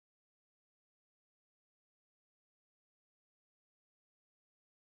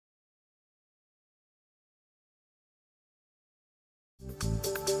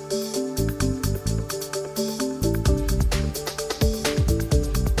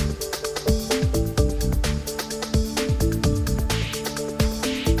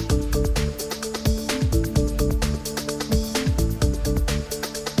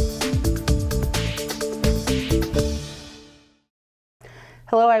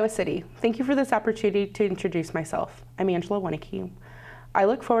Iowa City. Thank you for this opportunity to introduce myself. I'm Angela Winnike. I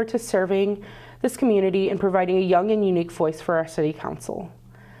look forward to serving this community and providing a young and unique voice for our City Council.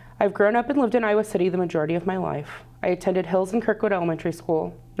 I've grown up and lived in Iowa City the majority of my life. I attended Hills and Kirkwood Elementary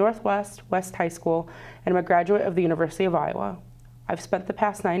School, Northwest West High School, and I'm a graduate of the University of Iowa. I've spent the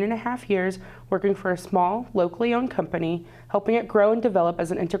past 9.5 years working for a small, locally owned company, helping it grow and develop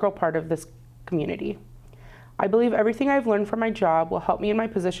as an integral part of this community. I believe everything I've learned from my job will help me in my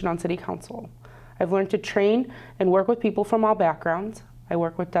position on City Council. I've learned to train and work with people from all backgrounds. I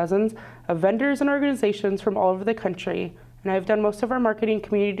work with dozens of vendors and organizations from all over the country, and I've done most of our marketing and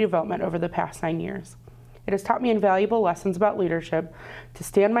community development over the past 9 years. It has taught me invaluable lessons about leadership, to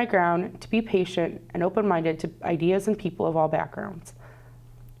stand my ground, to be patient and open-minded to ideas and people of all backgrounds.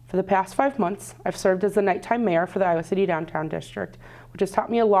 For the past 5 months, I've served as the nighttime mayor for the Iowa City Downtown District, which has taught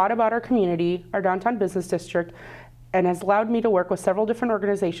me a lot about our community, our downtown business district, and has allowed me to work with several different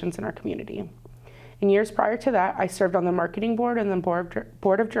organizations in our community. In years prior to that, I served on the marketing board and the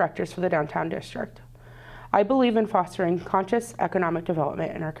board of directors for the downtown district. I believe in fostering conscious economic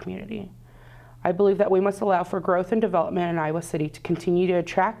development in our community. I believe that we must allow for growth and development in Iowa City to continue to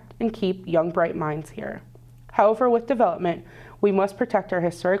attract and keep young, bright minds here. However, with development, we must protect our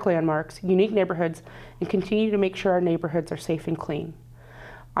historic landmarks, unique neighborhoods, and continue to make sure our neighborhoods are safe and clean.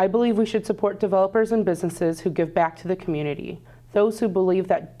 I believe we should support developers and businesses who give back to the community, those who believe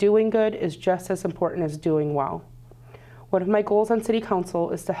that doing good is just as important as doing well. One of my goals on City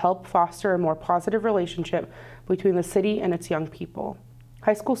Council is to help foster a more positive relationship between the city and its young people.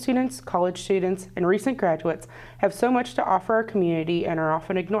 High school students, college students, and recent graduates have so much to offer our community and are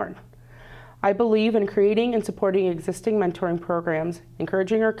often ignored. I believe in creating and supporting existing mentoring programs,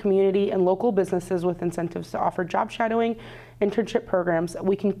 encouraging our community and local businesses with incentives to offer job shadowing, internship programs that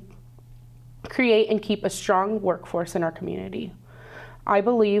we can create and keep a strong workforce in our community. I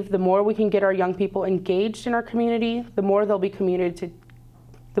believe the more we can get our young people engaged in our community, the more they'll be committed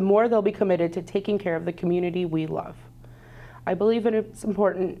to taking care of the community we love. I believe it's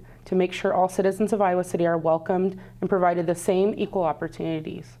important to make sure all citizens of Iowa City are welcomed and provided the same equal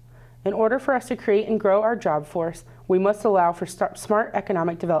opportunities. In order for us to create and grow our job force, we must allow for smart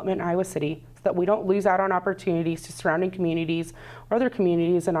economic development in Iowa City so that we don't lose out on opportunities to surrounding communities or other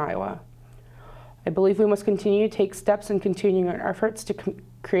communities in Iowa. I believe we must continue to take steps in continuing our efforts to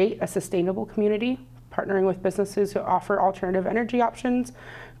create a sustainable community, partnering with businesses who offer alternative energy options,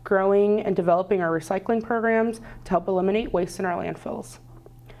 growing and developing our recycling programs to help eliminate waste in our landfills.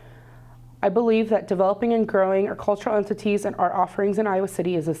 I believe that developing and growing our cultural entities and art offerings in Iowa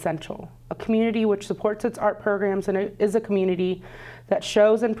City is essential. A community which supports its art programs and is a community that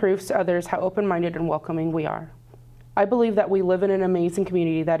shows and proves to others how open-minded and welcoming we are. I believe that we live in an amazing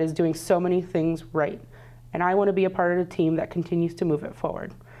community that is doing so many things right, and I want to be a part of the team that continues to move it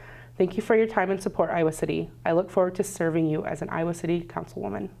forward. Thank you for your time and support, Iowa City. I look forward to serving you as an Iowa City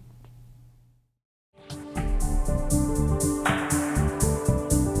Councilwoman.